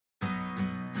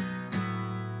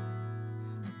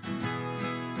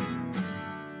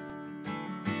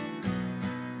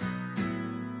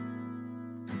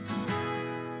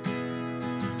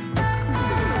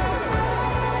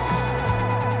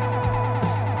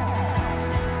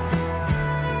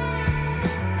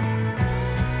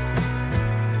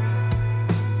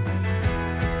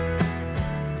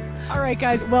right,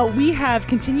 guys. Well, we have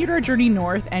continued our journey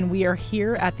north, and we are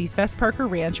here at the Fess Parker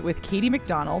Ranch with Katie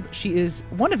McDonald. She is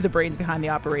one of the brains behind the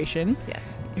operation.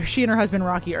 Yes. She and her husband,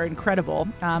 Rocky, are incredible.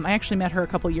 I actually met her a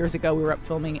couple years ago. We were up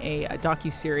filming a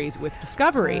docuseries with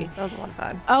Discovery. So, that was a lot of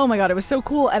fun. Oh, my God. It was so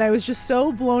cool, and I was just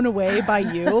so blown away by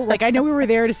you. Like, I know we were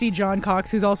there to see John Cox,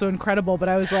 who's also incredible, but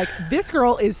I was like, this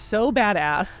girl is so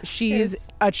badass. She's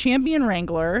a champion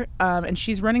wrangler, and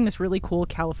she's running this really cool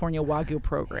California Wagyu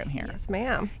program here. Yes,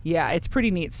 ma'am. Yeah, it's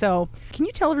pretty neat. So can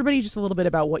you tell everybody just a little bit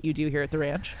about what you do here at the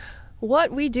ranch?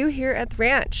 What we do here at the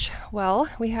ranch? Well,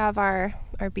 we have our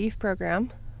beef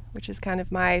program, which is kind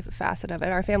of my facet of it.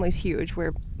 Our family's huge.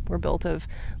 We're built of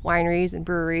wineries and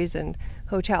breweries and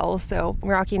hotels. So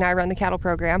Rocky and I run the cattle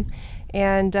program,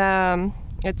 and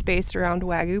it's based around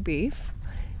Wagyu beef,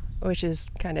 which is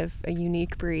kind of a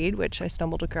unique breed, which I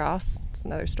stumbled across. It's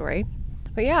another story.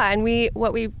 But yeah, and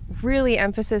what we really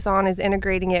emphasis on is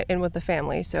integrating it in with the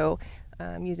family. So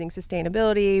using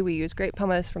sustainability, we use grape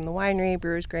pumice from the winery,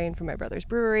 brewer's grain from my brother's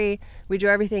brewery. We do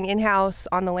everything in-house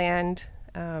on the land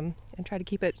and try to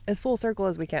keep it as full circle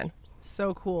as we can.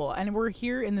 So cool. And we're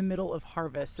here in the middle of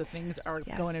harvest, so things are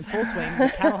going in full swing.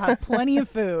 The cattle have plenty of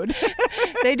food.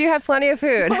 They do have plenty of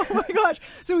food. Oh my gosh.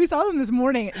 So we saw them this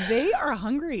morning. They are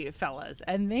hungry, fellas,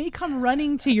 and they come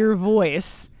running to your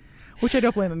voice. Which I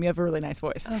don't blame them. You have a really nice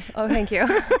voice. Oh, thank you.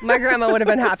 My grandma would have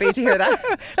been happy to hear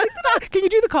that. Can you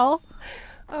do the call?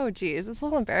 Oh, geez, it's a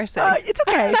little embarrassing. It's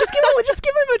okay. Just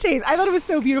give them a taste. I thought it was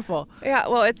so beautiful. Yeah,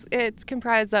 well, it's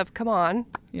comprised of "come on,"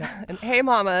 yeah, and "hey,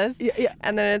 mamas," yeah,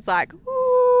 and then it's like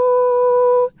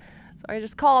 "ooh." So I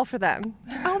just call for them.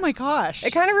 Oh my gosh!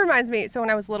 It kind of reminds me. So when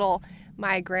I was little,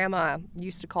 my grandma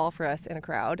used to call for us in a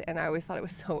crowd, and I always thought it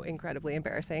was so incredibly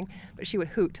embarrassing. But she would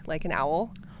hoot like an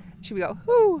owl. She would go,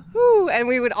 hoo, hoo, and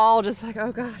we would all just like,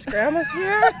 oh gosh, grandma's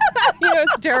here.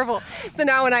 It's terrible. So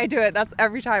now when I do it, that's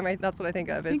every time that's what I think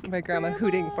of is my grandma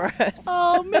hooting for us.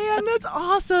 Oh man, that's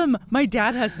awesome. My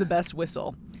dad has the best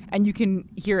whistle. And you can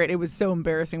hear it. It was so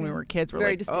embarrassing when we were kids. We're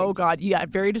very like, distinct. Oh God, yeah,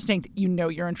 very distinct. You know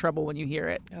you're in trouble when you hear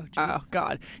it. Oh, geez. Oh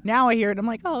God. Now I hear it, I'm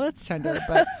like, oh, that's tender.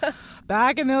 But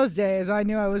back in those days, I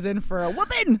knew I was in for a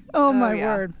whooping. Oh my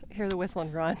word. Hear the whistle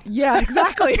and run. Yeah,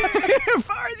 exactly. As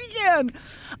far as you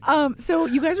can. So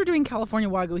you guys are doing California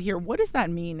Wagyu here. What does that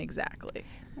mean exactly?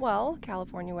 Well,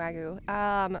 California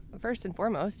Wagyu, first and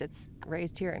foremost, it's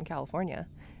raised here in California.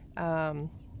 And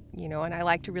I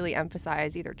like to really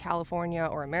emphasize either California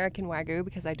or American Wagyu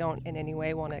because I don't in any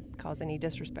way want to cause any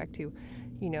disrespect to,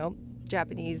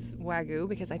 Japanese Wagyu,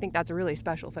 because I think that's a really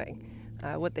special thing,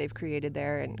 what they've created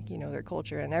there and, their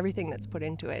culture and everything that's put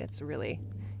into it. It's a really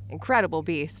incredible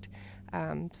beast.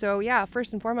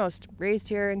 First and foremost, raised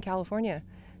here in California.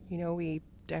 We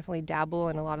definitely dabble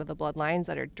in a lot of the bloodlines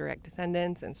that are direct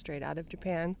descendants and straight out of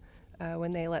Japan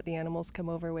when they let the animals come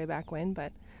over way back when,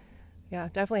 but yeah,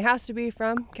 definitely has to be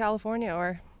from California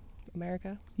or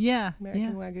America. Yeah.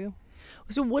 American Wagyu.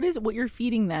 So what you're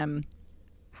feeding them,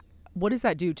 what does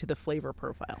that do to the flavor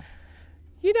profile?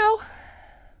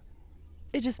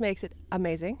 It just makes it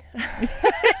amazing.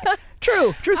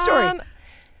 True story.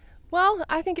 Well,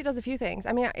 I think it does a few things.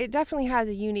 I mean, it definitely has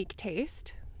a unique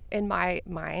taste in my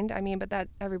mind. I mean, but that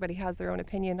everybody has their own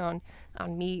opinion on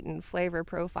meat and flavor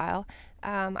profile.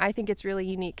 I think it's really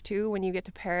unique too when you get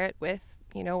to pair it with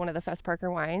one of the Fess Parker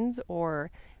wines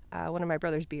or one of my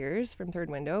brother's beers from Third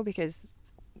Window, because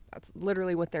that's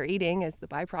literally what they're eating is the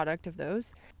byproduct of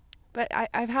those. But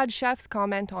I've had chefs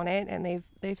comment on it, and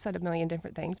they've said a million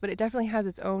different things, but it definitely has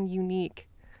its own unique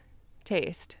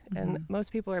taste. Mm-hmm. And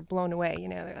most people are blown away.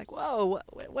 They're like, whoa,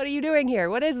 what are you doing here?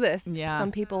 What is this? Yeah.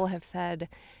 Some people have said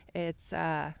it's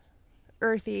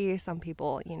earthy. Some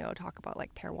people, talk about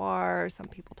like terroir. Some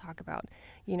people talk about,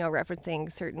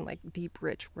 referencing certain like deep,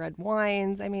 rich red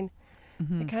wines. I mean,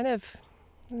 I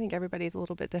think everybody's a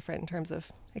little bit different in terms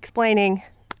of explaining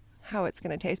how it's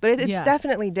going to taste, but it's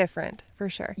definitely different for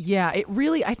sure. Yeah, it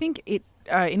really, I think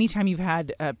anytime you've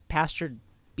had pastured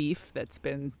beef that's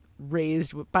been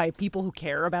raised by people who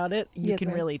care about it, you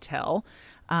can really tell.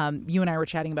 You and I were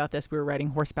chatting about this. We were riding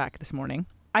horseback this morning.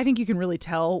 I think you can really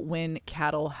tell when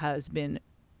cattle has been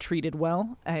treated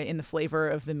well in the flavor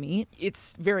of the meat.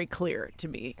 It's very clear to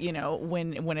me,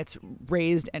 when it's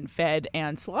raised and fed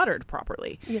and slaughtered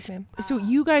properly. Yes, ma'am. So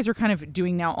you guys are kind of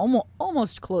doing now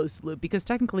almost closed loop, because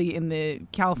technically in the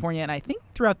California and I think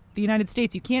throughout the United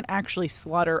States, you can't actually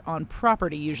slaughter on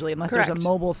property usually unless Correct. There's a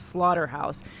mobile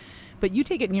slaughterhouse. But you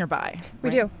take it nearby. We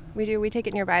do. We take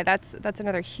it nearby. That's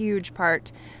another huge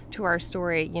part to our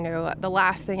story. The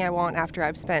last thing I want after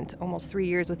I've spent almost 3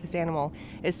 years with this animal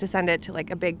is to send it to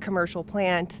like a big commercial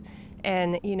plant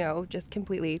and, just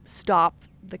completely stop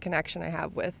the connection I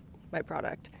have with my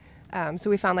product. So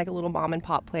we found like a little mom and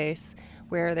pop place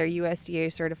where they're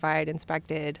USDA certified,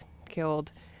 inspected,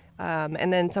 killed.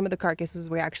 And then some of the carcasses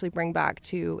we actually bring back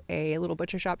to a little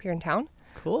butcher shop here in town.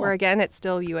 Cool. Where again, it's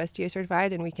still USDA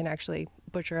certified, and we can actually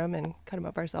butcher them and cut them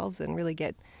up ourselves and really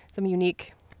get some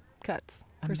unique cuts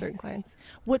for certain clients.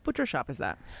 What butcher shop is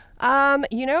that?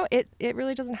 You know, it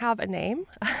really doesn't have a name.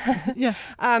 Yeah.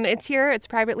 It's here. It's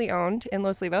privately owned in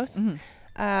Los Livos.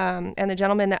 Mm-hmm. And the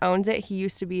gentleman that owns it, he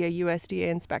used to be a USDA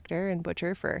inspector and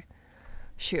butcher for,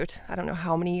 I don't know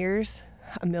how many years,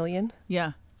 1 million.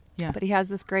 Yeah. Yeah. But he has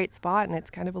this great spot, and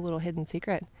it's kind of a little hidden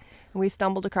secret. And we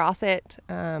stumbled across it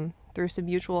through some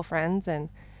mutual friends and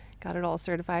got it all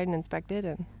certified and inspected.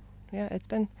 And yeah, it's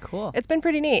been cool. It's been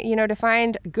pretty neat. You know, to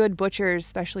find good butchers,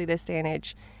 especially this day and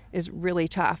age, is really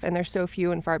tough. And they're so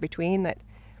few and far between that,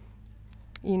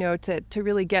 you know, to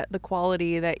really get the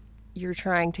quality that you're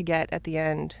trying to get at the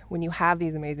end when you have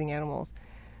these amazing animals,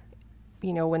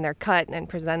 you know, when they're cut and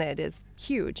presented is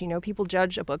huge. You know, people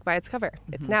judge a book by its cover.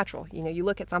 Mm-hmm. It's natural. You know, you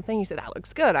look at something, you say, that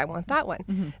looks good, I want that one.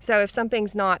 Mm-hmm. So if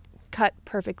something's not cut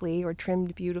perfectly or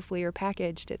trimmed beautifully or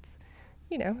packaged, it's,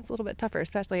 you know, it's a little bit tougher,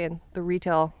 especially in the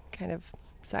retail kind of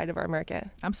side of our market.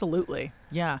 Absolutely.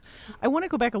 Yeah. I want to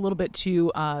go back a little bit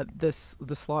to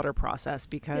the slaughter process,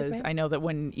 because yes, I know that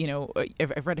when, you know,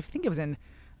 I've read, I think it was in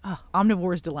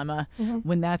Omnivore's Dilemma, mm-hmm.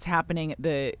 when that's happening,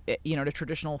 the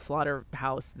traditional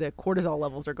slaughterhouse, the cortisol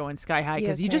levels are going sky high,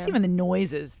 because yes, even the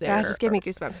noises there. Yeah, it just gave me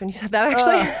goosebumps when you said that,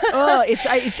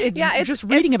 actually. Just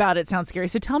reading about it sounds scary.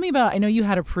 So tell me about, I know you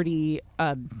had a pretty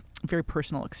very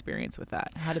personal experience with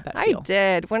that. How did that feel? I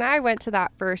did. When I went to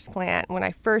that first plant, when I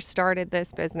first started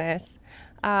this business,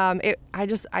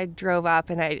 I drove up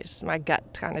and my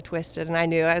gut kind of twisted, and I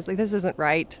knew, I was like, this isn't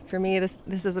right for me. This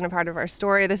isn't a part of our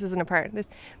story. This is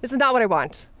not what I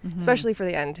want, mm-hmm. especially for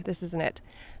the end. This isn't it.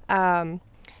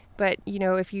 But you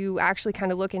know, if you actually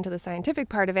kind of look into the scientific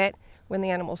part of it, when the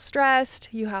animal's stressed,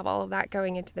 you have all of that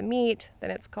going into the meat.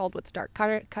 Then it's called what's dark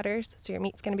cutters. So your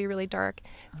meat's going to be really dark.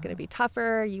 It's going to be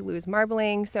tougher. You lose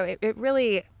marbling. So it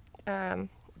really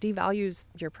devalues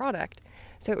your product.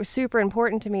 So it was super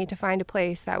important to me to find a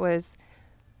place that was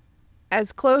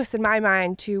as close in my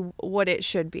mind to what it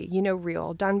should be, you know,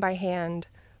 real, done by hand,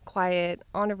 quiet,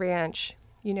 on a ranch,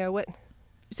 you know what.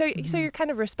 So you're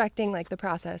kind of respecting like the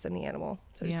process and the animal,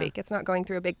 so to speak. It's not going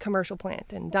through a big commercial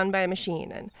plant and done by a machine,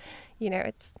 and you know,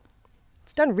 it's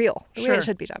done real, the way it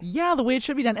should be done. Yeah, the way it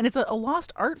should be done. And it's a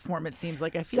lost art form, it seems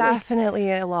like. I feel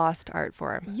definitely a lost art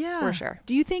form. Yeah. For sure.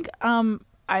 Do you think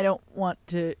I don't want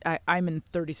to, I'm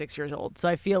 36 years old, so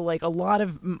I feel like a lot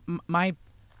of my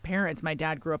parents, my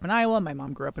dad grew up in Iowa, my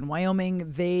mom grew up in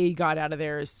Wyoming. They got out of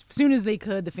there as soon as they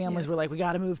could. The families were like, we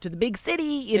got to move to the big city.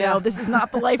 You know, this is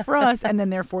not the life for us. And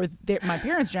then therefore, my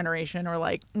parents' generation are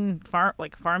like,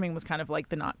 farming was kind of like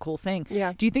the not cool thing.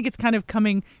 Yeah. Do you think it's kind of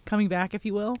coming back, if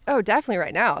you will? Oh, definitely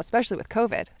right now, especially with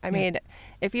COVID. I mean,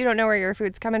 if you don't know where your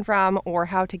food's coming from or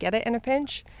how to get it in a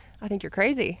pinch, I think you're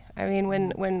crazy. I mean,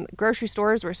 when grocery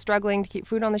stores were struggling to keep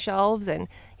food on the shelves, and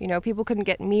you know, people couldn't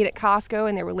get meat at Costco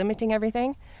and they were limiting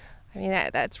everything. I mean,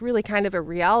 that's really kind of a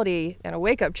reality and a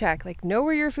wake-up check. Like, know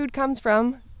where your food comes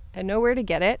from and know where to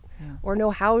get it, or know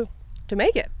how to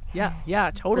make it. Yeah,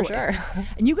 totally. For sure.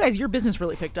 And you guys, your business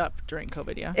really picked up during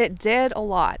COVID, yeah? It did a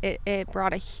lot. It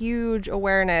brought a huge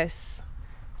awareness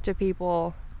to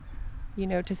people, you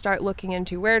know, to start looking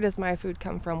into, where does my food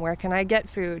come from? Where can I get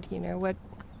food? You know,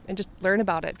 and just learn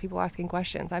about it. People asking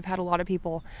questions. I've had a lot of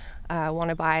people want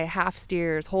to buy half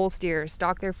steers, whole steers,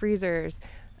 stock their freezers,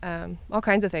 all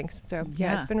kinds of things. So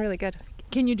yeah, it's been really good.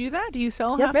 Can you do that? Do you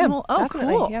sell yes, half ma'am. and whole? Oh,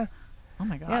 definitely, cool. Yeah. Oh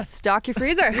my God. Yeah, stock your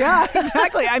freezer. Yeah,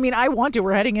 exactly. I mean, I want to.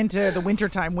 We're heading into the winter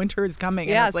time. Winter is coming.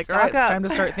 And it's like, all right, it's time to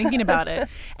start thinking about it.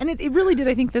 And it really did,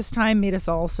 I think, this time made us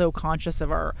all so conscious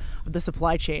of the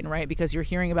supply chain, right? Because you're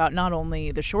hearing about not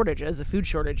only the shortages, the food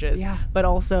shortages, but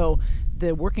also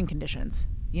the working conditions.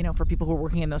 You know, for people who are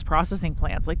working in those processing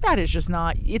plants, like that is just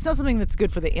it's not something that's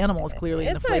good for the animals, clearly.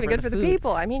 It's not even good for the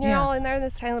people. I mean, you're all in there in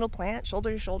this tiny little plant,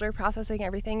 shoulder to shoulder, processing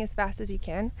everything as fast as you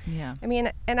can. Yeah. I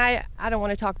mean, and I don't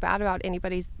want to talk bad about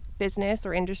anybody's business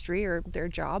or industry or their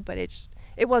job, but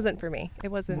it wasn't for me.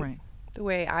 It wasn't the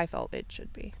way I felt it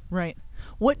should be. Right.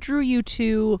 What drew you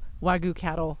to Wagyu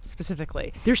cattle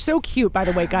specifically? They're so cute, by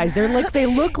the way, guys. They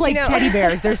look like teddy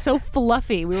bears. They're so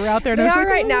fluffy. We were out there. And they are like,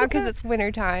 right now because it's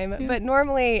winter time. Yeah. But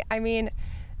normally, I mean,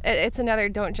 it's another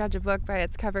don't judge a book by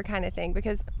its cover kind of thing.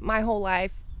 Because my whole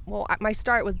life, my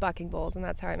start was bucking bulls, and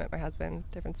that's how I met my husband.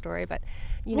 Different story, but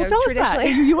tell us that.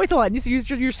 You wait till on.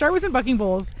 Your start was in bucking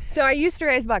bulls. So I used to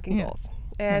raise bucking bulls.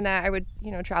 And I would,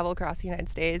 travel across the United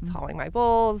States hauling my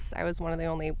bulls. I was one of the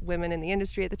only women in the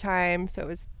industry at the time, so it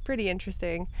was pretty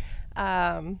interesting.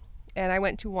 And And I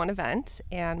went to one event,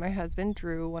 and my husband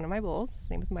drew one of my bulls. His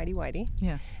name was Mighty Whitey.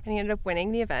 Yeah. And he ended up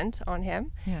winning the event on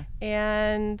him. Yeah.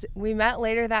 And we met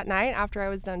later that night after I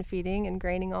was done feeding and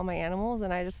graining all my animals,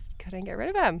 and I just couldn't get rid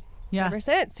of him. Yeah. Ever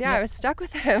since. Yeah, I was stuck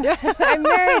with him. I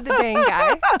married the dang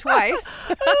guy twice.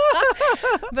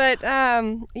 But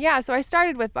yeah, so I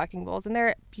started with bucking bulls, and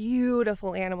they're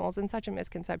beautiful animals, and such a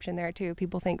misconception there too.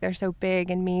 People think they're so big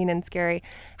and mean and scary.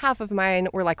 Half of mine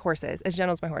were like horses, as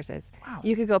gentle as my horses. Wow.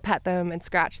 You could go pet them and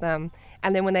scratch them,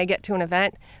 and then when they get to an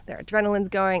event, their adrenaline's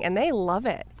going, and they love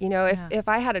it. You know, if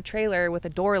I had a trailer with a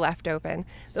door left open,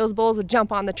 those bulls would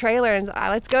jump on the trailer and say,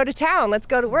 let's go to town, let's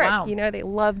go to work. Wow. You know, they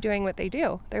love doing what they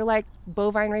do. They're like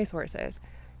bovine racehorses.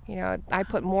 You know, I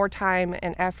put more time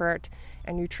and effort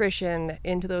and nutrition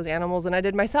into those animals than I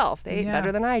did myself. They ate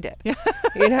better than I did.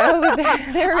 You know,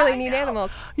 they're really neat animals.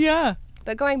 Yeah.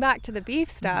 But going back to the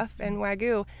beef stuff and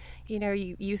Wagyu, you know,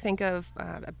 you think of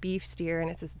a beef steer and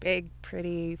it's this big,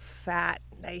 pretty, fat,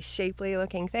 nice, shapely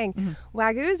looking thing.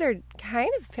 Wagyus are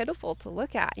kind of pitiful to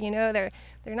look at. You know, they're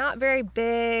not very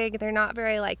big. They're not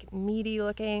very like meaty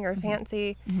looking or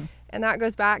fancy. And that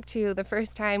goes back to the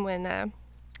first time when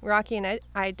Rocky and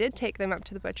I did take them up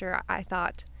to the butcher. I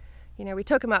thought, you know, we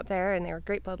took them up there and they were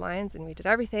great bloodlines and we did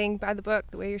everything by the book,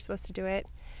 the way you're supposed to do it.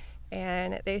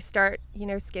 And they start, you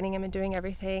know, skinning them and doing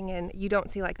everything, and you don't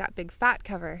see like that big fat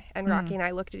cover. And Rocky and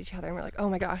I looked at each other and we're like, oh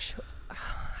my gosh,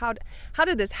 how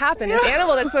did this happen? This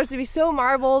animal that's supposed to be so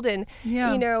marbled and,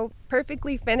 you know,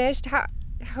 perfectly finished,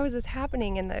 how is this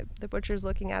happening? And the butcher's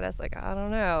looking at us like, I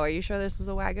don't know, are you sure this is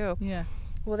a Wagyu? Yeah.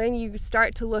 Well, then you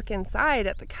start to look inside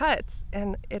at the cuts,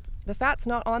 and the fat's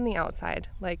not on the outside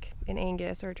like in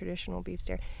Angus or a traditional beef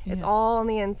steer. It's all on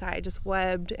the inside, just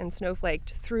webbed and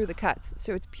snowflaked through the cuts.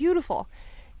 So it's beautiful.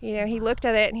 You know, he looked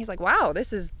at it and he's like, wow,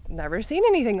 never seen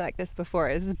anything like this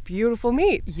before. This is beautiful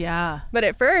meat. Yeah. But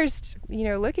at first, you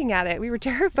know, looking at it, we were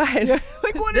terrified.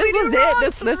 Like, what this did we was do wrong? it.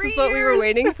 This is what we were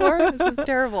waiting for. This is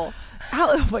terrible.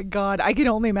 Oh my God, I can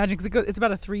only imagine, because it's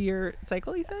about a 3-year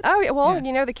cycle, you said? Oh, yeah, well,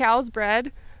 you know, the cow's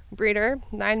breeder,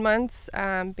 9 months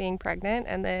being pregnant,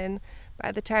 and then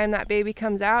by the time that baby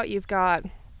comes out, you've got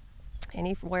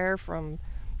anywhere from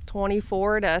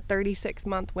 24 to 36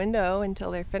 month window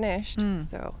until they're finished.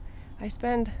 So I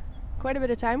spend quite a bit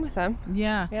of time with them.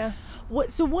 Yeah.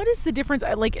 So what is the difference?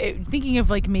 Like thinking of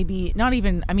like maybe not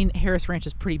even, I mean, Harris Ranch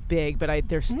is pretty big, but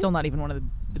they're still not even one of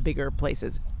the bigger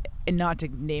places. And not to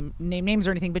name names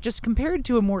or anything, but just compared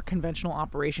to a more conventional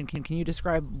operation, can you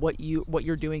describe what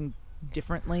you're doing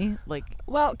differently? Like,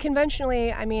 well,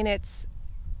 conventionally, I mean, it's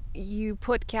you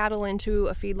put cattle into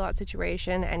a feedlot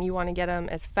situation and you want to get them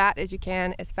as fat as you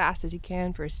can, as fast as you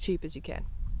can, for as cheap as you can.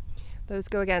 Those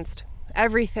go against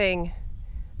everything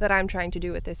that I'm trying to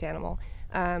do with this animal.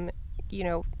 You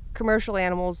know, commercial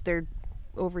animals, they're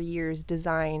over years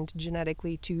designed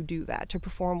genetically to do that, to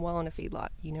perform well in a feedlot.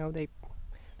 You know,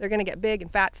 they're going to get big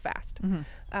and fat fast.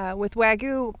 With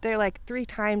Wagyu, they're like 3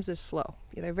 times as slow.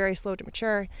 They're very slow to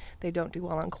mature. They don't do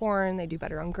well on corn. They do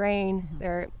better on grain.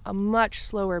 They're a much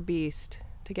slower beast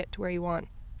to get to where you want.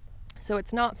 So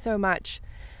it's not so much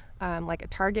like a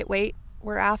target weight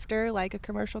we're after, like a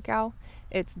commercial cow.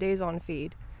 It's days on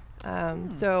feed.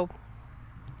 So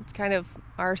it's kind of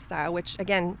our style, which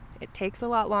again, it takes a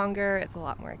lot longer. It's a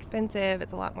lot more expensive.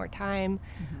 It's a lot more time.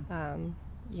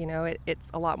 You know, it's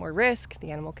a lot more risk. The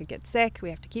animal could get sick. We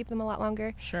have to keep them a lot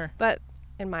longer. Sure. But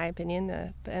in my opinion,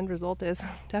 the end result is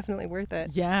definitely worth it.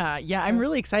 Yeah. So. I'm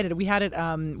really excited. We had it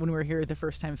when we were here the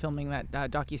first time filming that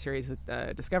docuseries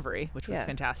with Discovery, which was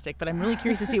fantastic. But I'm really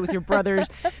curious to see it with your brother's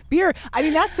beer. I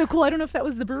mean, that's so cool. I don't know if that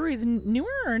was the breweries newer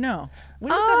or no. When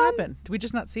did that happen? Did we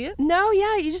just not see it? No,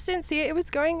 you just didn't see it. It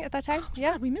was going at that time.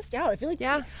 Yeah, we missed out. I feel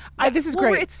like this is well,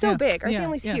 great. It's so big. Our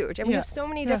family's huge, and we have so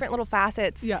many different little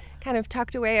facets kind of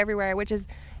tucked away everywhere,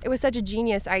 it was such a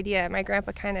genius idea. My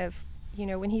grandpa kind of, you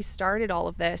know, when he started all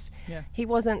of this, he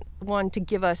wasn't one to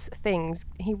give us things.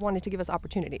 He wanted to give us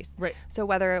opportunities. Right. So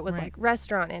whether it was like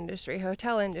restaurant industry,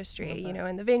 hotel industry, you know,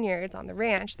 in the vineyards, on the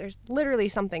ranch, there's literally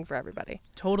something for everybody.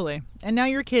 Totally. And now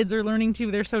your kids are learning too.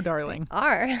 They're so darling.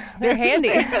 They're handy.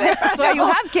 That's why you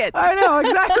have kids. I know,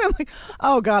 exactly. Like,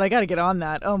 oh God, I got to get on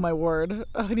that. Oh my word.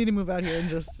 I need to move out here and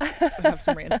just have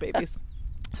some ranch babies.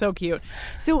 So cute.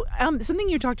 So something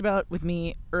you talked about with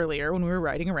me earlier when we were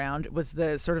riding around was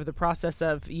the sort of the process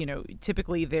of, you know,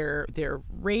 typically they're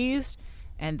raised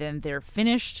and then they're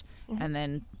finished and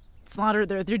then slaughtered.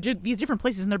 They're these different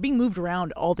places and they're being moved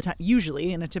around all the time,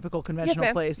 usually in a typical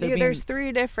conventional place. There's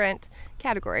 3 different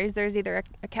categories. There's either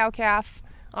a cow-calf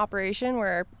operation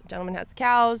where a gentleman has the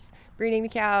cows, breeding the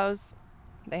cows,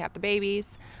 they have the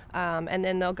babies, and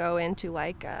then they'll go into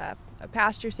like a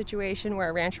pasture situation where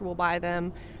a rancher will buy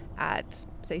them at,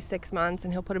 say, 6 months,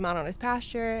 and he'll put them out on his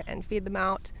pasture and feed them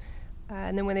out.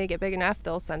 And then when they get big enough,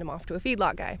 they'll send them off to a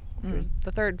feedlot guy, who's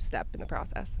the third step in the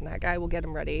process. And that guy will get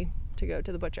them ready to go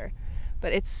to the butcher.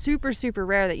 But it's super, super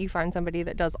rare that you find somebody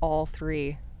that does all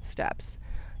 3 steps.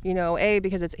 You know,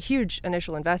 because it's a huge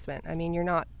initial investment. I mean, you're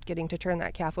not getting to turn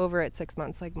that calf over at 6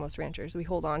 months like most ranchers. We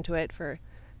hold on to it for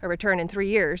a return in 3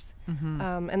 years.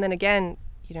 And then again,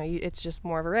 you know, it's just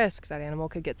more of a risk. That animal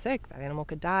could get sick, that animal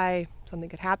could die, something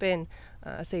could happen,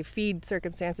 say feed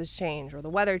circumstances change, or the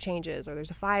weather changes, or there's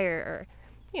a fire, or,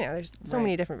 you know, there's so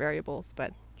many different variables,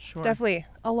 but it's definitely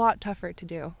a lot tougher to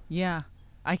do. Yeah,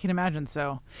 I can imagine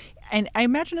so. And I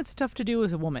imagine it's tough to do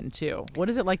as a woman too. What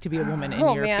is it like to be a woman in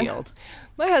your field?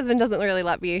 My husband doesn't really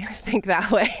let me think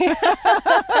that way.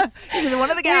 He's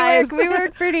one of the guys. We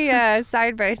work pretty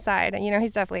side by side. And, you know,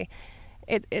 he's definitely,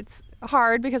 it's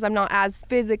hard because I'm not as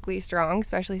physically strong,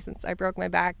 especially since I broke my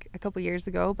back a couple years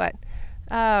ago. But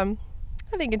I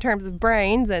think in terms of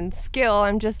brains and skill,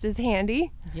 I'm just as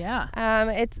handy. Yeah.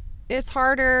 It's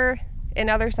harder in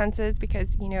other senses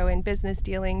because, you know, in business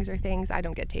dealings or things, I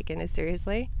don't get taken as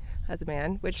seriously as a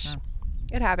man, which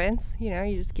it happens. You know,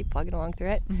 you just keep plugging along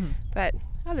through it. But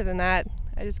other than that,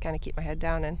 I just kind of keep my head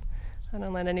down and I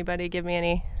don't let anybody give me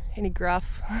any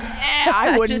gruff.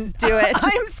 I wouldn't. Just do it.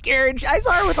 I'm scared. I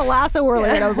saw her with a lasso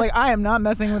earlier and I was like, I am not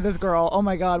messing with this girl. Oh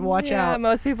my God, watch out. Yeah,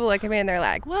 most people look at me and they're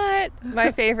like, what?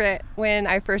 My favorite, when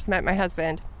I first met my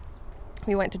husband,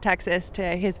 we went to Texas to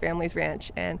his family's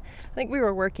ranch, and I think we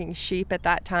were working sheep at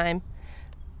that time.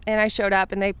 And I showed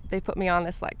up, and they put me on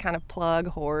this like kind of plug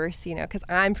horse, you know, because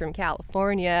I'm from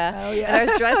California. Oh, yeah. And I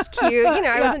was dressed cute, you know,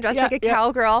 I wasn't dressed like a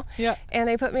cowgirl. Yeah. And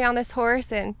they put me on this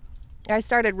horse, and I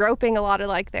started roping a lot of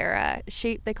like their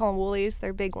sheep. They call them woolies.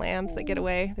 They're big lambs that get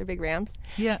away. They're big rams.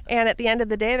 Yeah. And at the end of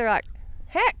the day, they're like,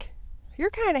 heck, you're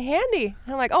kind of handy.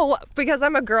 And I'm like, oh, what? Because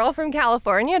I'm a girl from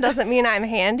California doesn't mean I'm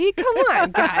handy? Come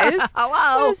on, guys.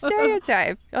 Hello. What a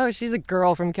stereotype. Oh, she's a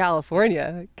girl from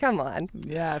California. Come on.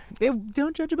 Yeah. They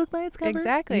don't judge a book by its cover.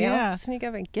 Exactly. Yeah. I'll sneak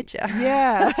up and get you.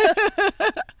 Yeah.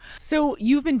 So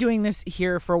you've been doing this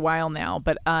here for a while now,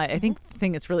 but I think the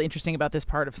thing that's really interesting about this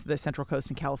part of the Central Coast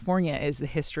in California is the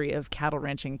history of cattle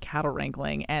ranching, cattle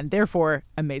wrangling, and therefore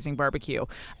amazing barbecue.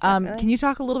 Can you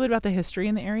talk a little bit about the history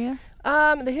in the area?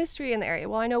 The history in the area.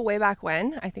 Well, I know way back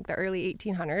when, I think the early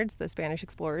 1800s, the Spanish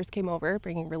explorers came over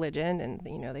bringing religion, and,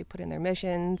 you know, they put in their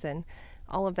missions and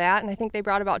all of that. And I think they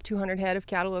brought about 200 head of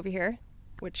cattle over here,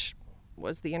 which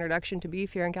was the introduction to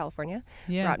beef here in California.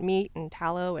 Yeah. Brought meat and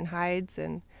tallow and hides.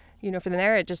 And, you know, from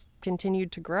there, it just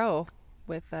continued to grow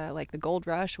with like the gold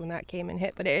rush when that came and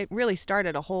hit. But it really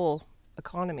started a whole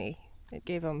economy. It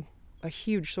gave them a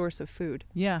huge source of food.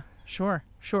 Yeah, sure.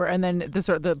 And then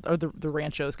the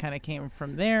ranchos kind of came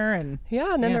from there, and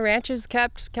then the ranches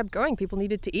kept going. People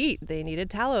needed to eat. They needed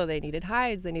tallow. They needed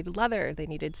hides. They needed leather. They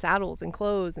needed saddles and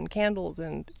clothes and candles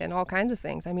and all kinds of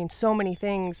things. I mean, so many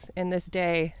things in this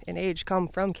day and age come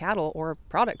from cattle or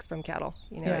products from cattle.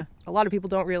 You know, a lot of people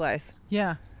don't realize.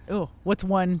 Yeah. Oh, what's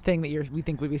one thing that we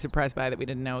think we'd be surprised by that we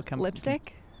didn't know would come?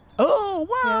 Lipstick. Oh,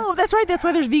 whoa! Yeah. That's right. That's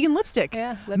why there's vegan lipstick.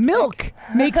 Yeah, lipstick. Milk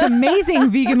makes amazing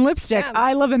vegan lipstick. Yeah.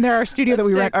 I love them. They're our studio that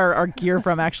we rent our gear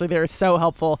from. Actually, they're so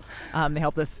helpful. They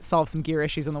helped us solve some gear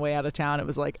issues on the way out of town. It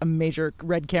was like a major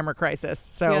red camera crisis.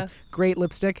 So great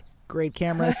lipstick, great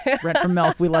cameras. Rent from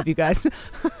Milk. We love you guys.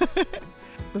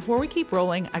 Before we keep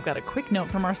rolling, I've got a quick note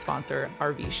from our sponsor,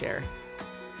 RV Share.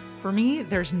 For me,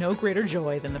 there's no greater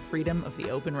joy than the freedom of the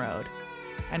open road.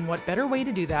 And what better way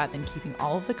to do that than keeping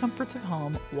all of the comforts of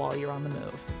home while you're on the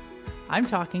move? I'm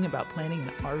talking about planning an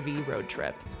RV road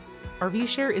trip. RV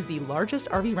Share is the largest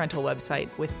RV rental website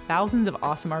with thousands of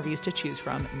awesome RVs to choose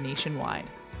from nationwide.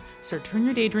 So turn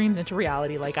your daydreams into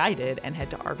reality like I did and head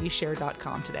to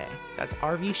rvshare.com today. That's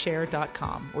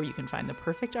rvshare.com, where you can find the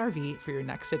perfect RV for your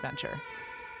next adventure.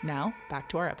 Now, back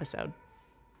to our episode.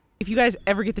 If you guys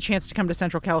ever get the chance to come to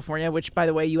Central California, which, by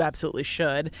the way, you absolutely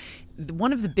should,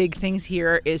 one of the big things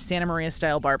here is Santa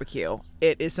Maria-style barbecue.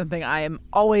 It is something I am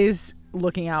always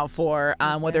looking out for,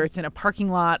 whether it's in a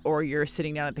parking lot or you're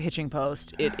sitting down at the hitching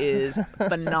post. It is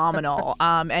phenomenal,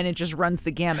 and it just runs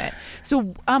the gamut.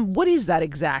 So what is that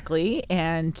exactly,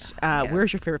 and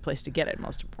where's your favorite place to get it,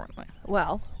 most importantly?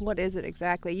 Well, what is it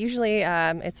exactly? Usually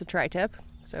it's a tri-tip.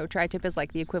 So tri-tip is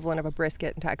like the equivalent of a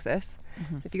brisket in Texas.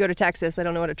 If you go to Texas, they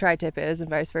don't know what a tri-tip is, and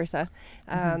vice versa.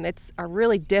 It's a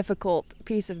really difficult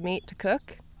piece of meat to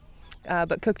cook,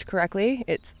 but cooked correctly,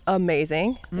 it's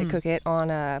amazing. They cook it on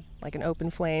like an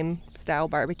open flame style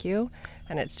barbecue,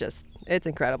 and it's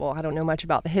incredible. I don't know much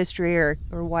about the history or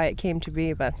why it came to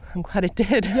be, but I'm glad it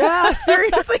did. Yeah,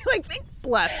 seriously, like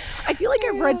Bless. I feel like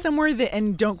I've read somewhere that,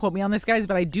 and don't quote me on this, guys,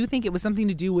 but I do think it was something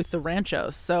to do with the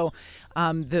ranchos. So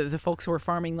the folks who are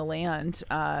farming the land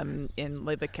in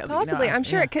like the possibly. I'm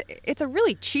sure it's a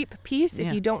really cheap piece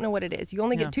if you don't know what it is. You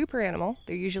only get 2 per animal.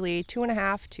 They're usually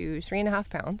 2.5 to 3.5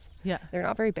 pounds. Yeah, they're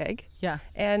not very big. Yeah,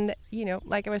 and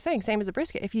like I was saying, same as a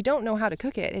brisket. If you don't know how to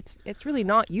cook it, it's really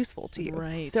not useful to you.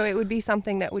 Right. So it would be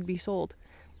something that would be sold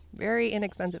very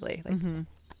inexpensively, like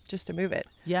just to move it.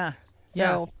 Yeah.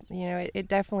 So, it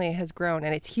definitely has grown,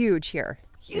 and it's huge here.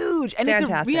 Huge. And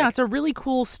fantastic. It's a really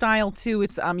cool style too.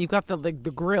 It's you've got the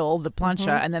grill, the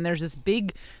plancha, and then there's this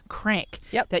big crank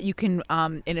that you can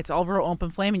and it's all over open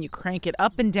flame, and you crank it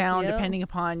up and down depending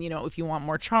upon if you want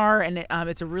more char, and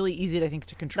it's a really easy, I think,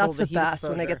 to control. That's the heat best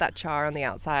exposure. When they get that char on the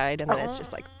outside, and then it's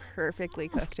just like perfectly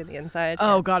cooked in the inside.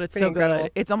 Oh God, it's so incredible.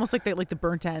 Good. It's almost like the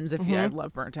burnt ends. If I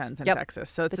love burnt ends in Texas,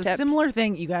 so it's a similar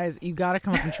thing. You guys, you got to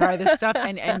come up and try this stuff,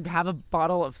 and have a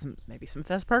bottle of maybe some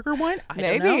Fess Parker wine. I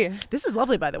don't know. This is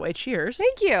lovely, by the way. Cheers.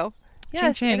 Thank you.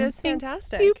 Yes, ching, ching. It is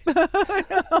fantastic.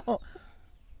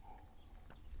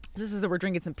 This is we're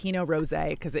drinking some Pinot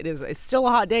Rosé because it's still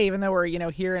a hot day, even though we're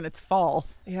here and it's fall.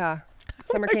 Yeah.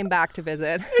 Summer came back to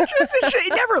visit.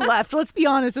 It never left. Let's be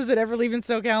honest. Does it ever leave in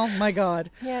SoCal? My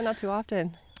God. Yeah, not too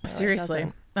often. No,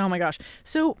 seriously. Oh my gosh.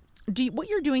 So, what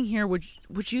you're doing here?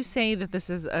 Would you say that this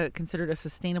is considered a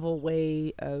sustainable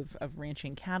way of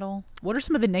ranching cattle? What are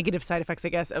some of the negative side effects, I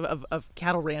guess, of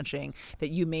cattle ranching that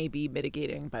you may be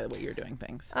mitigating by the way you're doing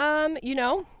things?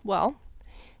 Well,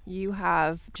 you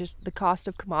have just the cost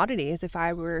of commodities. If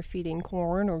I were feeding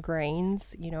corn or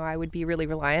grains, I would be really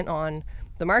reliant on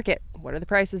the market. What are the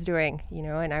prices doing?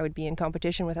 And I would be in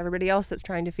competition with everybody else that's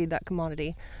trying to feed that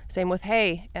commodity. Same with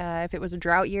hay. If it was a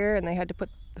drought year and they had to put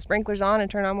the sprinklers on and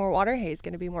turn on more water, hay is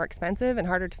going to be more expensive and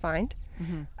harder to find.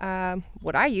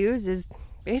 What I use is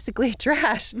basically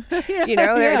trash.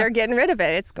 They're getting rid of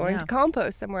it. It's going to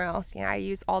compost somewhere else. I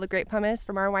use all the grape pumice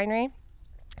from our winery.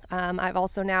 I've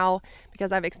also now,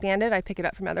 because I've expanded, I pick it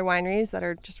up from other wineries that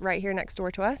are just right here next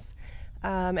door to us.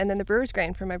 And then the brewer's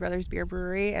grain from my brother's beer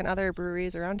brewery and other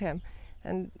breweries around him.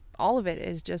 And all of it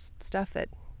is just stuff that,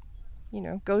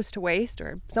 goes to waste,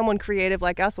 or someone creative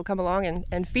like us will come along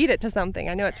and feed it to something.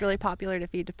 I know it's really popular to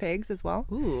feed to pigs as well.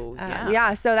 Ooh,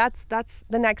 yeah. So that's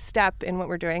the next step in what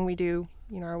we're doing. We do,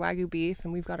 our Wagyu beef,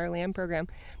 and we've got our lamb program.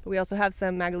 But we also have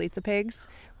some Magalitsa pigs,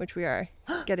 which we are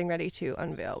getting ready to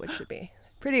unveil, which should be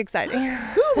pretty exciting.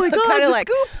 Oh my God! Kind of like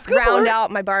scoop round out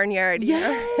my barnyard.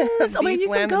 Yes. Oh, maybe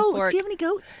some goats. Do you have any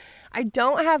goats? I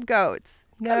don't have goats.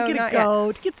 No, get not a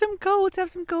goat. Yet. Get some goats. Have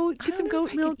some goat. Get some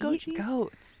goat milk. Goat cheese.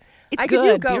 Goats. It's I good.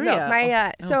 could do goat milk.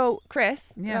 My so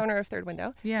Chris, the owner of Third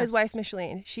Window, his wife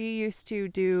Micheline, she used to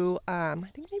do. I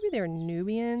think maybe they're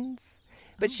Nubians.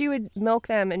 But she would milk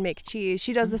them and make cheese.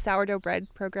 She does the sourdough bread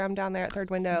program down there at Third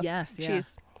Window. Yes,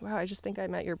 She's wow. I just think I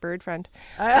met your bird friend.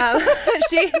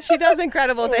 She does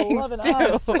incredible things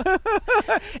too.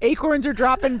 Acorns are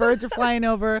dropping, birds are flying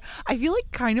over. I feel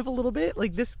like kind of a little bit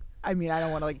like this. I mean, I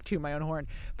don't want to toot my own horn,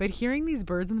 but hearing these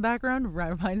birds in the background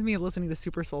reminds me of listening to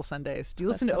Super Soul Sundays. Do you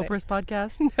listen to Oprah's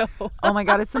podcast? No. Oh my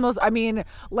God, it's the most. I mean,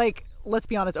 let's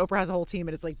be honest. Oprah has a whole team,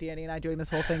 and it's like Danny and I doing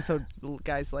this whole thing. So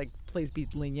guys, please be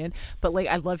lenient. But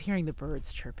I love hearing the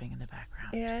birds chirping in the background.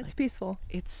 Yeah, it's peaceful.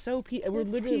 It's so peaceful. We're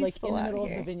literally in the middle of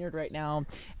the vineyard right now,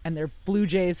 and there are blue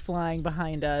jays flying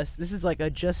behind us. This is a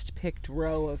just picked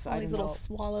row of all these little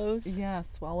swallows. Yeah,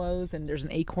 swallows, and there's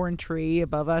an acorn tree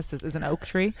above us. This is an oak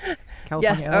tree.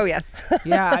 California yes. oak. Oh yes.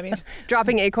 Yeah, I mean,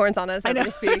 dropping acorns on us as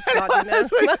we speak.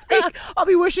 I'll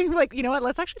be wishing you know what?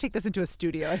 Let's actually take this into a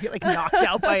studio. I get knocked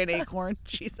out by an acorn.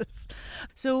 Jesus.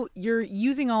 So you're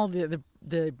using all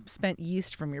the spent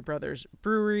yeast from your brother's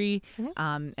brewery,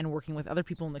 and working with other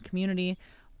people in the community.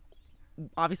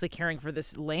 Obviously caring for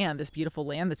this land, this beautiful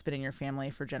land that's been in your family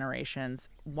for generations.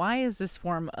 Why is this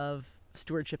form of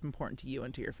stewardship important to you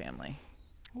and to your family?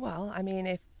 Well, I mean,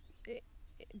 if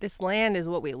this land is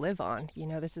what we live on,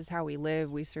 this is how we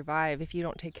live, we survive. If you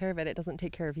don't take care of it, it doesn't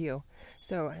take care of you.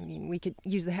 So, I mean, we could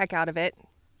use the heck out of it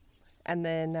and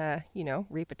then,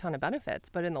 reap a ton of benefits.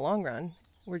 But in the long run,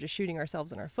 we're just shooting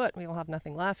ourselves in our foot. We will have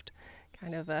nothing left.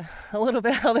 Kind of a little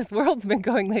bit how this world's been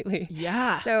going lately.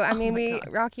 Yeah. So, I mean,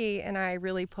 Rocky and I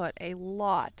really put a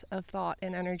lot of thought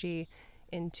and energy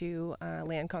into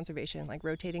land conservation, like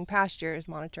rotating pastures,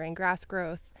 monitoring grass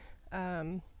growth,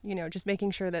 just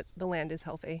making sure that the land is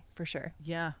healthy for sure.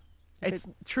 Yeah. It's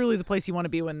truly the place you want to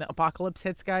be when the apocalypse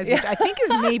hits, guys, which I think is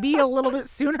maybe a little bit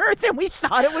sooner than we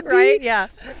thought it would be. Right? Yeah.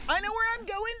 I know where I'm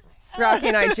going. Rocky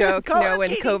and I joke, you know, when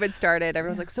Katie. COVID started,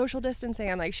 everyone's like, social distancing.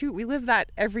 I'm like, shoot, we live that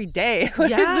every day. What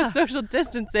is Yeah. this social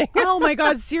distancing? Oh my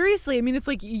God, seriously. I mean, it's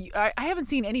like, I haven't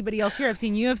seen anybody else here. I've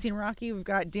seen you, I've seen Rocky, we've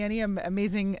got Danny,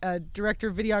 amazing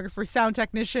director, videographer, sound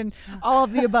technician, all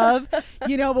of the above,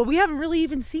 you know, but we haven't really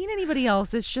even seen anybody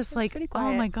else. It's just like, pretty oh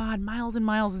quiet. my God, miles and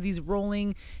miles of these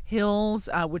rolling hills,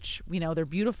 which, you know, they're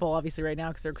beautiful obviously right now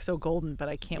because they're so golden, but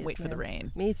I can't wait for the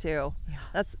rain. Me too.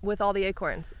 That's with all the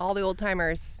acorns. All the old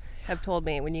timers have told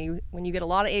me when you get a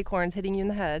lot of acorns hitting you in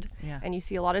the head and you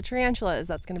see a lot of tarantulas,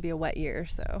 that's going to be a wet year.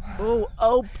 So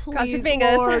Oh, Cross your please,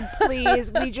 fingers. Lord,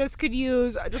 please. We just could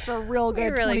use just a real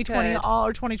good really 2020 could.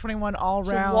 or 2021 all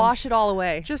should round. wash it all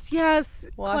away. Just yes,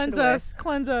 Wash cleanse it away. us,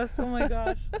 cleanse us. Oh my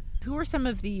gosh. Who are some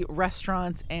of the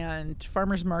restaurants and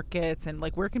farmers markets, and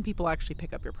like where can people actually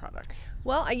pick up your product?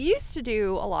 Well, I used to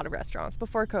do a lot of restaurants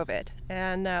before COVID,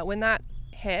 and when that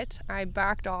hit, I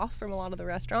backed off from a lot of the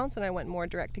restaurants and I went more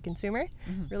direct to consumer.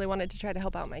 Really wanted to try to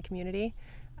help out my community.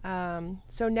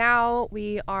 So now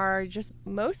we are just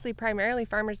mostly primarily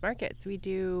farmers markets. We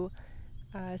do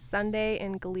Sunday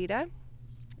in Goleta,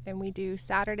 and we do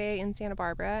Saturday in Santa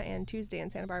Barbara and Tuesday in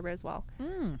Santa Barbara as well.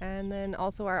 And then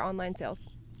also our online sales.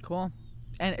 Cool.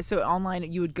 And so online,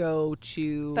 you would go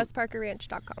to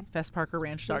FessParkerRanch.com.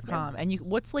 FessParkerRanch.com. And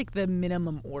what's like the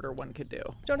minimum order one could do?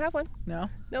 Don't have one. No?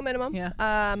 No minimum.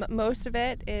 Yeah. Most of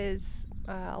it is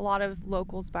a lot of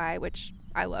locals buy, which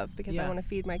I love because I want to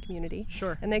feed my community.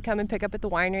 Sure. And they come and pick up at the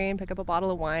winery and pick up a bottle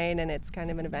of wine, and it's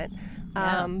kind of an event.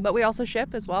 Yeah. But we also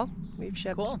ship as well. We've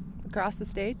shipped Cool. across the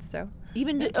states. So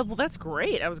Even well, that's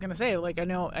great. I was gonna say, like, I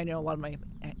know a lot of my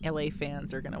LA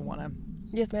fans are gonna want to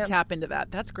yes, ma'am. tap into that.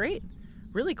 That's great.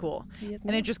 Really cool. Yes,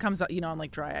 And ma'am. it just comes out, on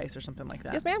like dry ice or something like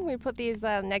that. Yes, ma'am. We put these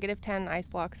 -10 ice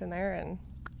blocks in there and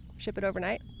ship it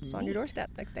overnight. It's on your doorstep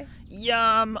next day.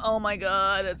 Yum. Oh my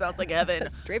God. That sounds like heaven.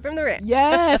 Straight from the ranch.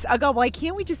 Yes. Oh God. Well, I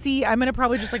can't wait to see. I'm gonna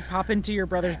probably just like pop into your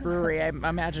brother's brewery. I'm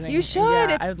imagining. You should.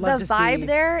 Yeah, It's, I'd love the to vibe see.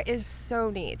 there is so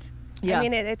neat. Yeah. I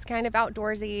mean, it's kind of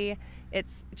outdoorsy.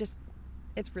 It's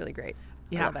really great.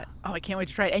 Yeah. I love it. Oh, I can't wait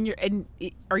to try it.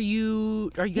 Are you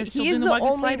guys still He's doing the Wagyu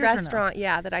only sliders or no? restaurant,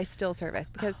 that I still service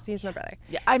because he's my brother.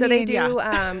 Yeah, I so they mean, do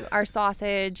yeah. our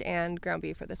sausage and ground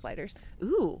beef for the sliders.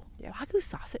 Ooh. Yeah. Wagyu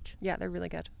sausage. Yeah, they're really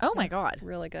good. Oh my God.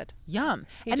 Really good. Yum.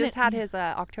 He And just then- had his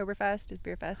Oktoberfest, his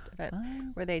beer fest event,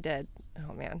 Oh. where they did,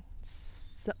 oh man,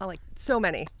 so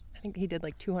many. I think he did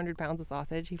like 200 pounds of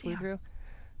sausage he flew through.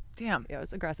 Damn. Yeah, it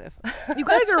was aggressive. You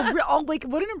guys are all like,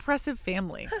 what an impressive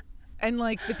family. And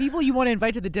like the people you want to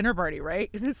invite to the dinner party, right?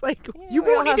 Because it's like you we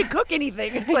all won't need to have- cook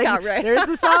anything. It's like Yeah, right. there's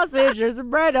the sausage, there's the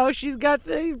bread. Oh, she's got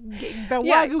the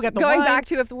Yeah, Wagyu, got the going wine. back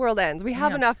to if the world ends, we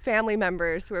have Yeah. enough family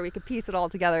members where we could piece it all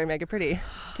together and make a pretty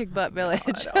kick butt village.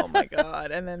 God, oh my God.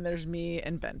 And then there's me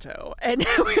and Bento. And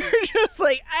we were just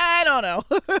like, I don't know.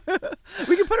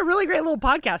 We could put a really great little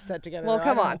podcast set together. Well, I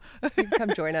come don't on, know. you can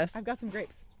come join us. I've got some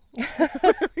grapes.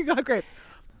 We got grapes.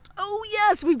 Oh,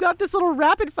 yes. We've got this little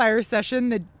rapid fire session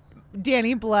that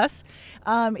Danny, bless,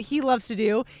 he loves to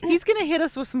do. He's going to hit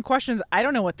us with some questions. I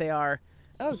don't know what they are.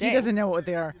 Oh, He dang. doesn't know what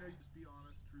they are.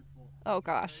 Oh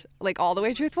gosh, like all the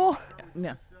way truthful.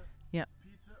 Yeah. Yeah.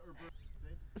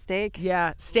 Steak,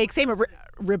 Yeah. Steak. Same.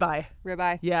 Ribeye.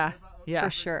 ribeye, Yeah. Yeah. for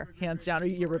sure. Hands down.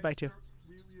 Your ribeye too.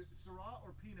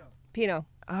 Pinot.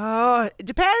 Oh, it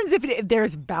depends. If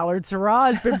there's Ballard Syrah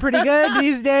has been pretty good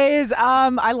these days.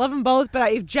 I love them both,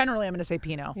 but generally I'm going to say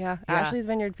Pinot. Yeah, Ashley's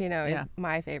Vineyard Pinot Yeah. is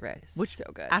my favorite. It's so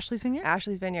good. Ashley's Vineyard?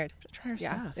 Ashley's Vineyard. Try her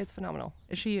Yeah, stuff. it's phenomenal.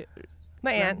 Is she?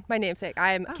 My aunt, my namesake.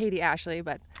 I'm Katie Ashley,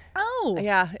 but Oh.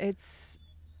 yeah, it's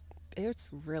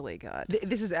really good.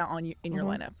 This is out in your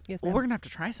lineup. Yes, Well, ma'am. we're going to have to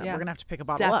try some. Yeah. We're going to have to pick a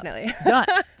bottle Definitely. up.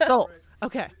 Done. Sold.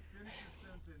 Okay.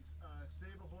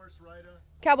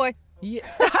 Cowboy. Yeah,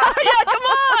 yeah, come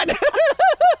on.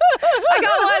 I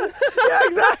got one. Yeah,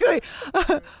 exactly. I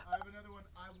have another one.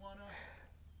 I wanna.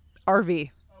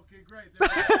 RV. Okay, great.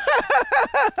 Okay,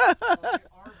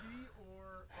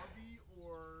 RV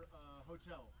or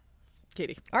hotel.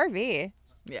 Katie. RV.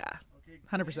 Yeah. Okay,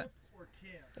 100%. or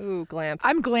camp. Ooh, glamp.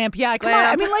 I'm glamp. Yeah, come on.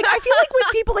 Glamp. I mean, like, I feel like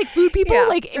with people, like food people, Yeah,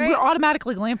 like right? we're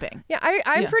automatically glamping. Yeah,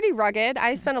 I'm Yeah. pretty rugged.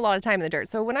 I spend a lot of time in the dirt.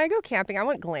 So when I go camping, I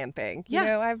want glamping. Yeah. You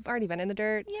know, I've already been in the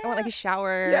dirt. I want like Yeah. a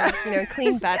shower, Yeah. you know,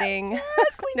 clean bedding.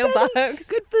 Yes, clean No bedding, bugs.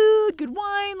 good food, good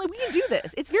wine. Like we can do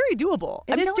this. It's very doable.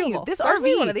 It I'm is telling you, doable. this There's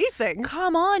me RV, one of these things.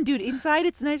 come on, dude. Inside,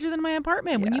 it's nicer than my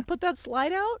apartment. When Yeah. you put that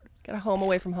slide out, Got a home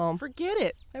away from home. forget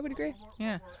it. I would agree.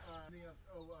 Yeah. Anything else?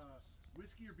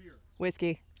 Whiskey or beer?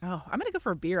 Whiskey. Oh, I'm gonna go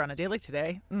for a beer on a day like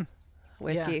today.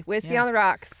 Whiskey. Yeah, Whiskey yeah. on the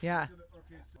rocks. Yeah.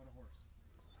 Okay, so on a horse.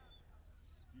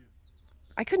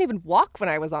 I couldn't even walk when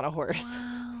I was on a horse.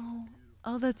 Wow.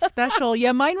 Oh, that's special.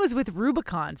 Yeah, mine was with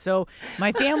Rubicon. So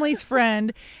my family's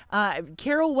friend,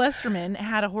 Carol Westerman,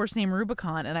 had a horse named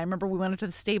Rubicon. And I remember we went up to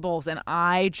the stables and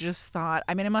I just thought,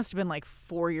 I mean, it must have been like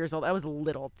 4 years old. I was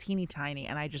little, teeny tiny.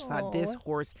 And I just thought this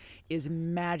horse is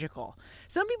magical.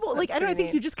 Some people, I don't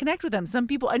think you just connect with them. Some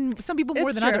people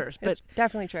more than others. But it's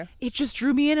definitely true. It just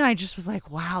drew me in and I just was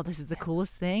like, wow, this is the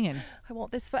coolest thing. And I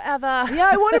want this forever. Yeah,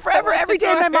 I want it forever. Every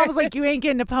day my mom was like, you ain't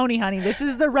getting a pony, honey. This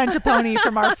is the rent-a-pony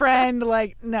from our friend.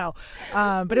 Like, no.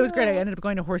 But it was great. I ended up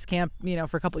going to horse camp,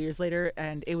 for a couple years later,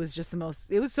 and it was just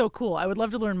it was so cool. I would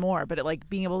love to learn more, but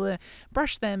being able to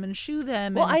brush them and shoe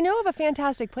them. Well, I know of a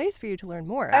fantastic place for you to learn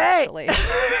more, actually.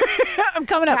 I'm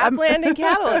coming up. Capland and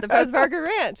cattle at the Fess Parker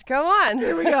Ranch. Come on.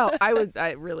 Here we go.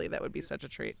 That would be such a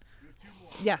treat. We have 2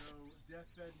 more. Yes. So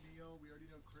deathbed meal. We already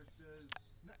know Krista's.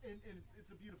 And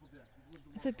it's a beautiful death.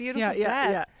 It's a beautiful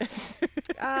death.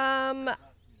 Yeah.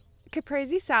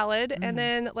 Caprese salad, and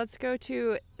then let's go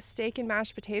to steak and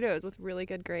mashed potatoes with really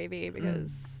good gravy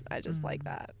because I just like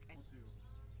that.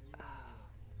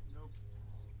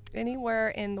 Anywhere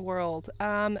in the world.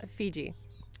 Fiji.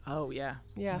 Oh, yeah.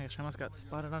 Yeah. Oh my gosh, I almost got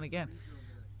spotted on again.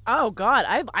 Oh, God.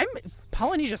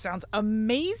 Polynesia sounds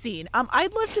amazing.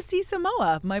 I'd love to see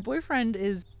Samoa. My boyfriend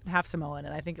is half Samoan,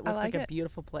 and I think it looks like a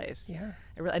beautiful place. Yeah.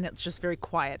 And it's just very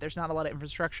quiet. There's not a lot of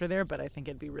infrastructure there, but I think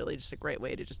it'd be really just a great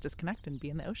way to just disconnect and be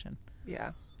in the ocean.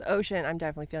 Yeah. The ocean, I'm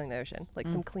definitely feeling the ocean. Like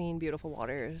some clean, beautiful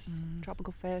waters,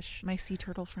 tropical fish. My sea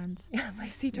turtle friends. Yeah, my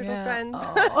sea turtle friends.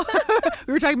 Oh.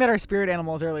 We were talking about our spirit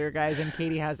animals earlier, guys, and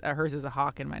Katie has hers is a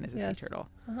hawk and mine is a sea turtle.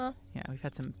 Uh-huh. Yeah, we've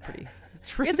had some pretty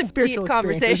It's a spiritual deep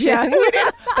conversation. Yeah.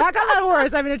 Back on that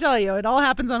horse, I'm going to tell you, it all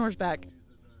happens on horseback.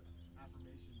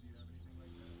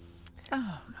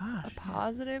 Oh, gosh. A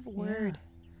positive word.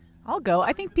 I'll go.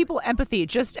 I think empathy.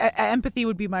 Just empathy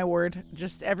would be my word.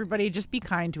 Just everybody, just be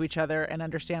kind to each other and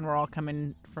understand we're all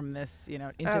coming from this,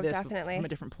 into this definitely. from a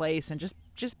different place, and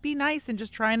just be nice and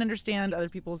just try and understand other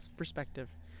people's perspective.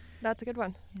 That's a good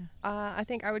one. Yeah. I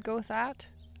think I would go with that.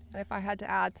 And if I had to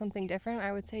add something different,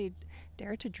 I would say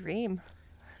dare to dream.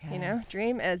 Yes.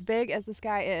 Dream as big as the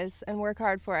sky is and work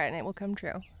hard for it and it will come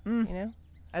true.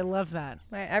 I love that.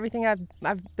 Everything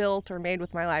I've built or made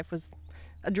with my life was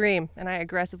a dream, and I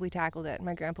aggressively tackled it.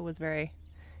 My grandpa was very,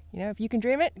 if you can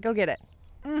dream it, go get it.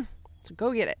 So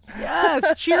go get it.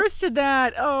 Yes. Cheers to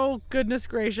that. Oh, goodness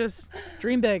gracious.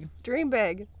 Dream big. Dream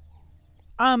big.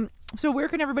 So where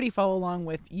can everybody follow along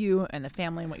with you and the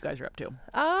family and what you guys are up to?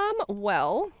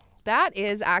 Well, that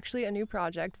is actually a new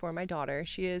project for my daughter.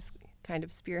 She is kind of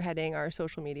spearheading our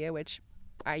social media, which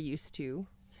I used to,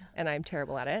 and I'm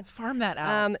terrible at it. Farm that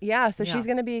out. So she's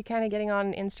going to be kind of getting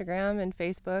on Instagram and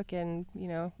Facebook and,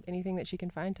 anything that she can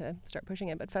find to start pushing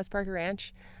it. But Fess Parker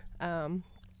Ranch,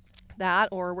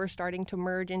 or we're starting to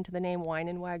merge into the name Wine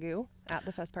Wagyu at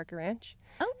the Fess Parker Ranch.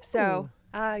 Oh. So,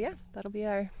 that'll be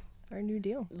our new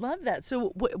deal. Love that.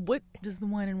 So what does the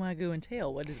Wine Wagyu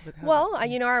entail? Our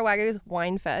Wagyu is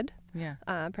wine fed. Yeah.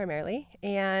 Primarily.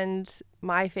 And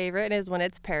my favorite is when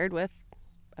it's paired with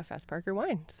a Fess Parker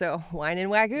wine. So Wine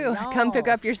Wagyu. Yes. Come pick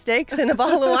up your steaks and a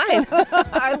bottle of wine.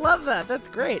 I love that. That's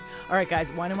great. All right,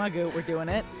 guys, Wine Wagyu, we're doing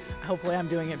it. Hopefully I'm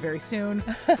doing it very soon.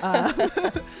 All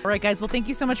right, guys. Well, thank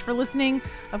you so much for listening.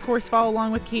 Of course, follow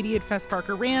along with Katie at Fess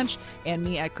Parker Ranch and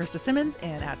me at Krista Simmons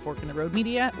and at Fork in the Road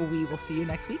Media. We will see you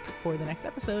next week for the next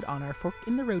episode on our Fork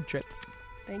in the Road trip.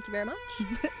 Thank you very much.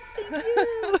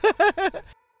 Thank you.